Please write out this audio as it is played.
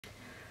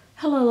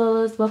Hello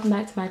Lolas, welcome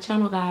back to my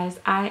channel guys.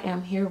 I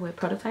am here with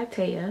prototype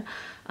Taya.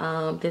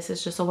 This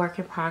is just a work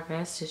in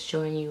progress, just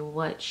showing you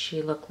what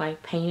she looked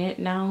like painted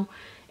now,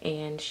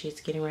 and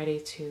she's getting ready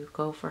to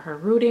go for her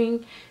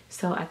rooting.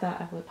 So I thought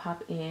I would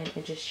pop in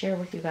and just share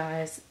with you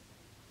guys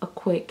a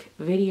quick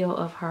video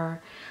of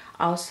her.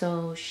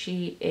 Also,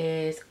 she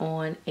is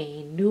on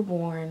a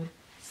newborn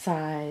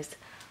size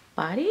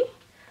body,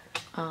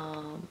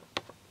 the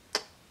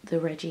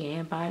Reggie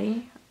Ann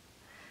body.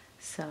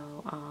 So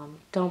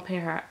don't pay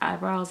her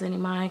eyebrows any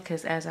mind,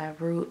 because as I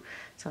root,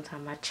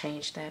 sometimes I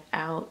change that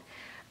out.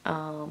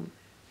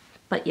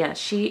 But yeah,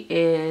 she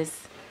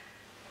is,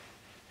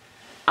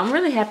 I'm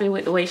really happy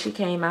with the way she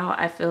came out.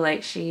 I feel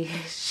like she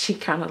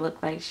kind of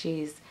looked like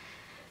she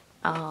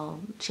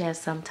has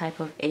some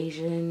type of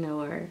Asian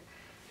or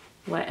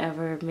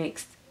whatever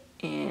mixed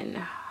in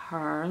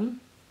her.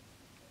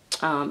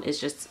 It's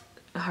just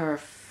her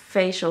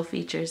facial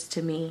features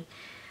to me.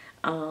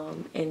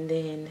 And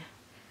then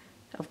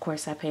of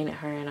course I painted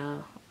her in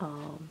a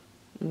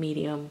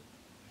medium,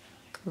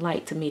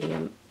 light to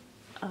medium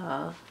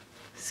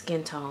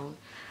skin tone.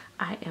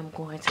 I am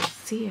going to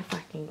see if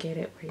I can get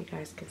it where you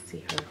guys can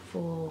see her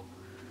full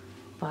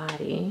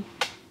body.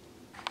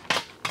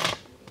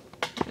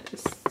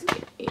 Let's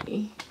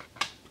see.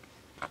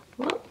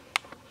 Whoop.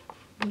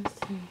 Let's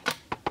see.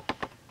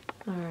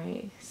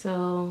 Alright,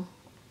 so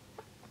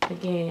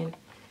again,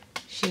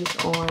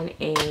 she's on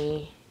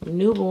a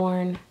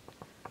newborn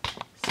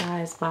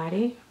size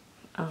body.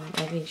 I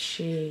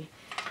think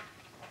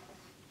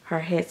her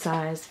head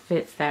size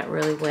fits that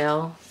really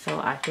well, so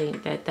I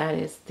think that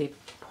is the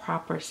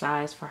proper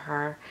size for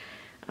her.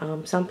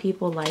 Some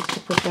people like to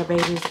put their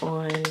babies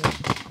on,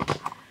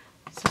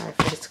 sorry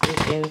for the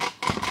squeaking,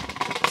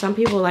 some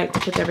people like to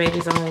put their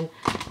babies on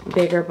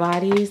bigger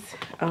bodies,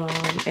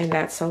 and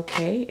that's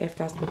okay if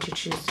that's what you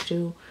choose to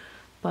do,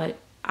 but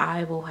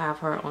I will have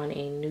her on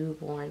a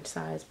newborn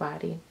size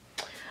body.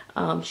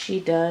 She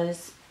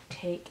does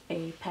take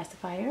a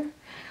pacifier,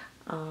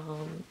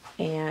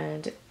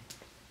 and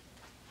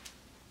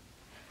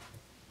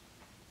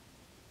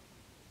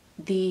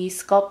the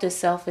sculpt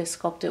itself is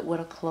sculpted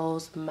with a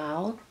closed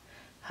mouth.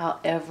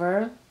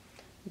 However,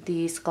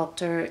 the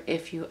sculptor,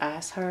 if you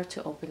ask her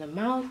to open the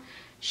mouth,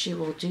 she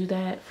will do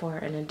that for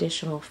an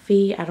additional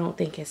fee. I don't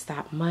think it's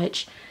that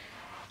much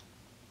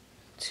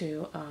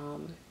to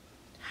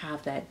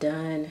have that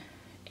done,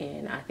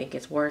 and I think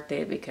it's worth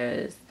it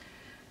because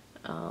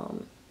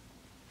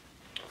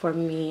for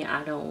me,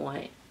 I don't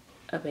want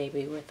a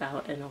baby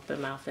without an open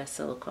mouth that's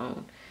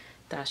silicone.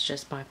 That's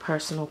just my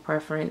personal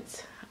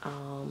preference.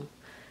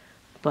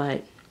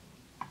 But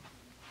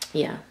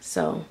yeah,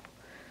 so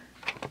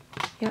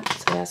yep,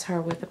 so that's her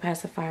with the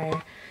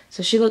pacifier.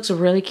 So she looks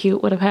really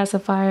cute with a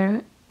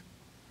pacifier,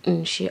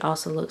 and she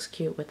also looks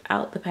cute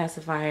without the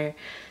pacifier.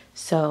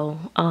 So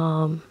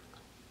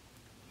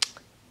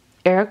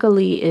Erica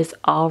Lee is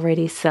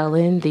already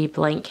selling the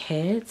blank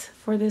heads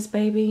for this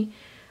baby.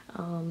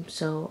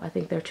 So I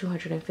think they're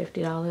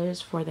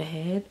 $250 for the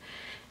head,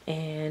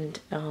 and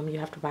you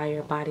have to buy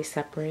your body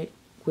separate,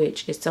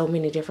 which is so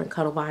many different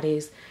cuddle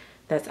bodies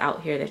that's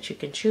out here that you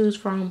can choose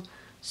from.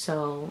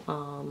 So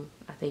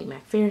I think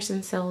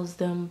McPherson sells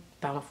them,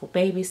 Bountiful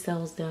Baby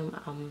sells them.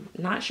 I'm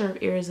not sure if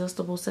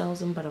Irresistible sells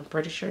them, but I'm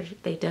pretty sure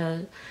they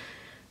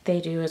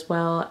do as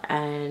well.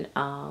 And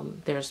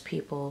there's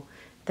people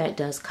that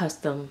does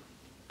custom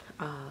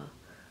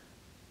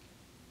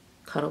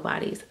cuddle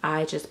bodies.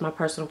 My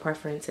personal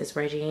preference is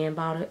Reggie Ann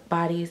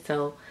bodies,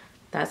 so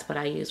that's what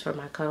I use for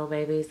my cuddle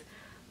babies.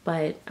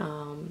 But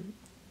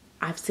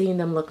I've seen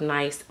them look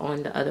nice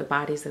on the other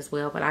bodies as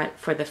well, but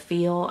for the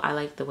feel, I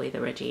like the way the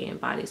Reggie Ann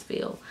bodies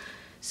feel.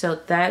 So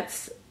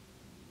that's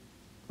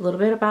a little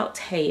bit about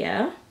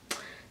Taya.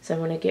 So I'm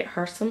going to get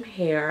her some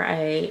hair.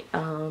 I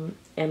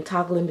am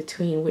toggling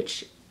between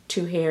which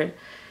two hair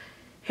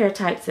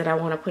types that I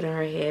want to put in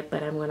her head,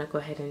 but I'm going to go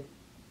ahead and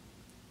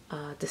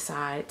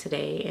decide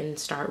today and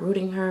start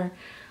rooting her,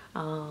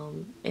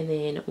 and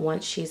then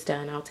once she's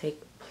done, I'll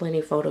take plenty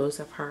of photos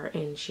of her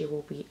and she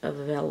will be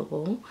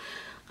available.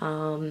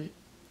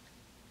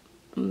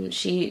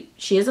 She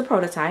is a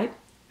prototype.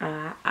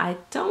 I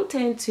don't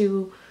tend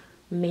to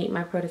make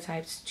my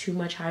prototypes too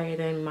much higher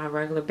than my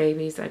regular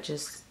babies. I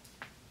just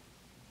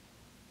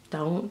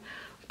don't.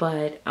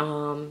 But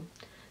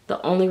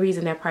the only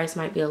reason their price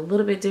might be a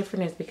little bit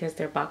different is because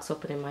their box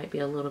opening might be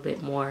a little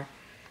bit more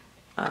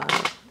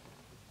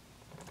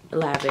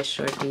lavish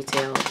or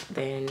detailed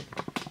than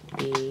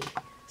the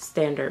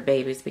standard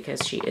babies, because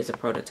she is a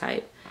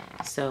prototype.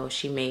 So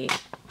she may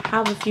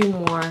have a few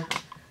more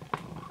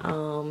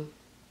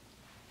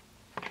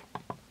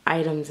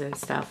items and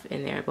stuff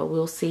in there, but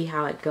we'll see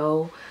how it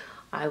go.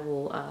 I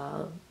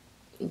will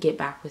get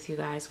back with you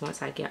guys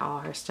once I get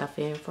all her stuff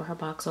in for her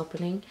box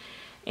opening,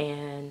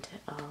 and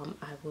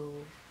I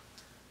will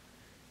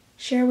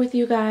share with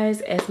you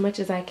guys as much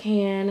as I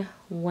can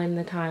when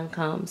the time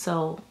comes.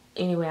 So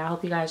anyway, I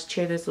hope you guys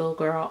cheer this little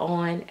girl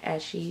on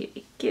as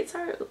she gets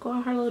go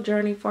on her little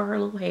journey for her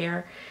little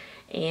hair.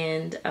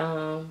 And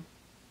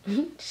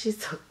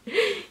she's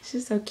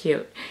so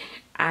cute.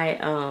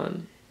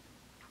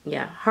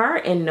 Yeah, her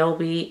and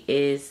Nobi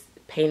is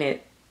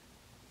painted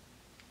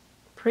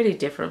pretty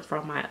different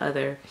from my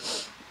other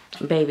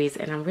babies,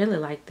 and I really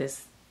like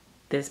this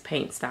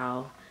paint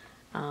style.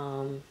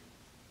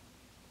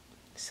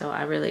 So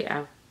I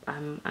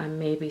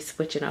may be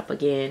switching up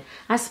again.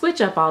 I switch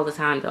up all the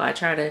time though. I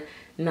try to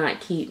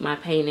not keep my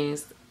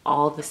paintings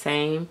all the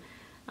same.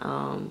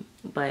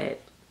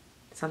 But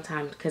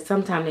sometimes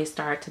they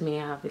start to me,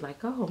 I'll be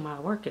like, oh, my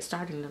work is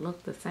starting to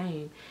look the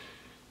same.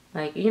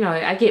 Like, you know,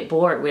 I get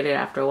bored with it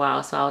after a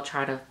while, so I'll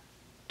try to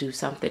do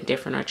something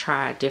different or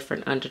try a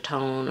different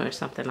undertone or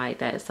something like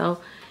that.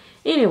 So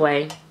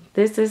anyway,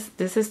 this is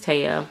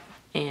Taya,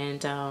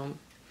 and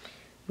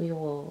we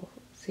will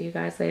see you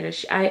guys later.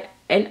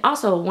 And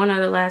also one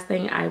other last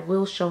thing, I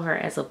will show her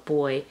as a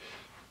boy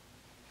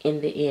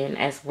in the end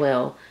as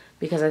well,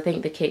 because I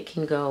think the kit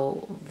can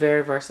go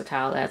very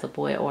versatile as a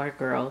boy or a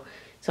girl.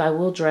 So I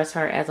will dress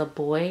her as a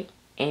boy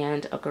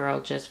and a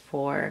girl just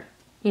for,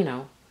 you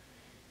know,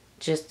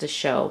 just to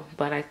show.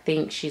 But I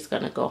think she's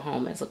gonna go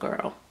home as a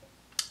girl.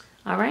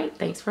 All right,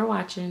 thanks for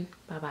watching.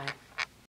 Bye-bye.